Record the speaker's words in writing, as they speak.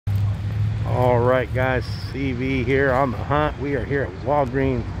Alright guys, CV here on the hunt. We are here at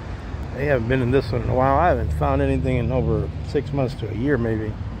Walgreens. They haven't been in this one in a while. I haven't found anything in over 6 months to a year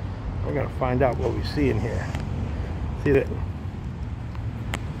maybe. We're gonna find out what we see in here. See that?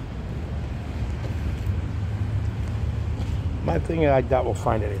 My thing, I doubt we'll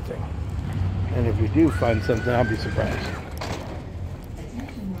find anything. And if we do find something, I'll be surprised.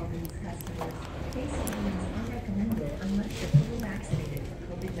 Attention Walgreens customers. Face coverings are recommended unless you're fully vaccinated for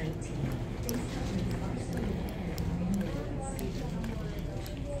COVID-19. Face coverings are suitable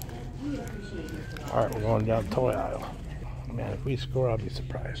and we appreciate your cooperation. Alright, we're going down toy aisle. Man, if we score, I'll be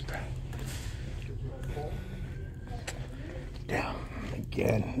surprised. Down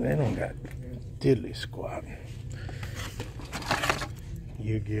again. They don't got diddly squat.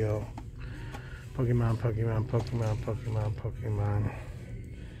 Yu-Gi-Oh! Pokemon.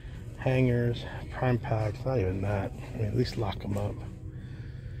 Hangers, prime packs, not even that. I mean, at least lock them up.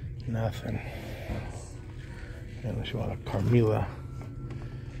 Nothing. Unless you want a Carmilla.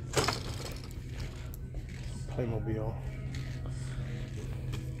 Playmobil.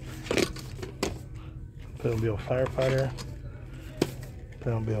 Playmobil Firefighter.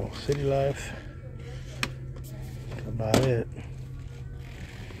 Playmobil City Life. That's about it.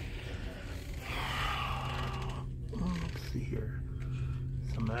 Let's see here.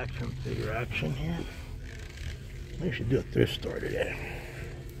 Some action figure action here. Maybe we should do a thrift store today.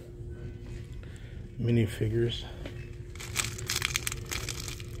 Minifigures.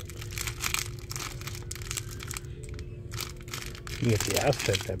 If you can get the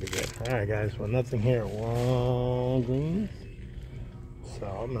Aztec, that'd be good. Alright guys, well nothing here at Walgreens. So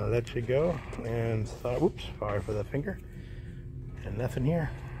I'm gonna let you go and start, oops, sorry for the finger. And nothing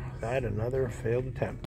here. That another failed attempt.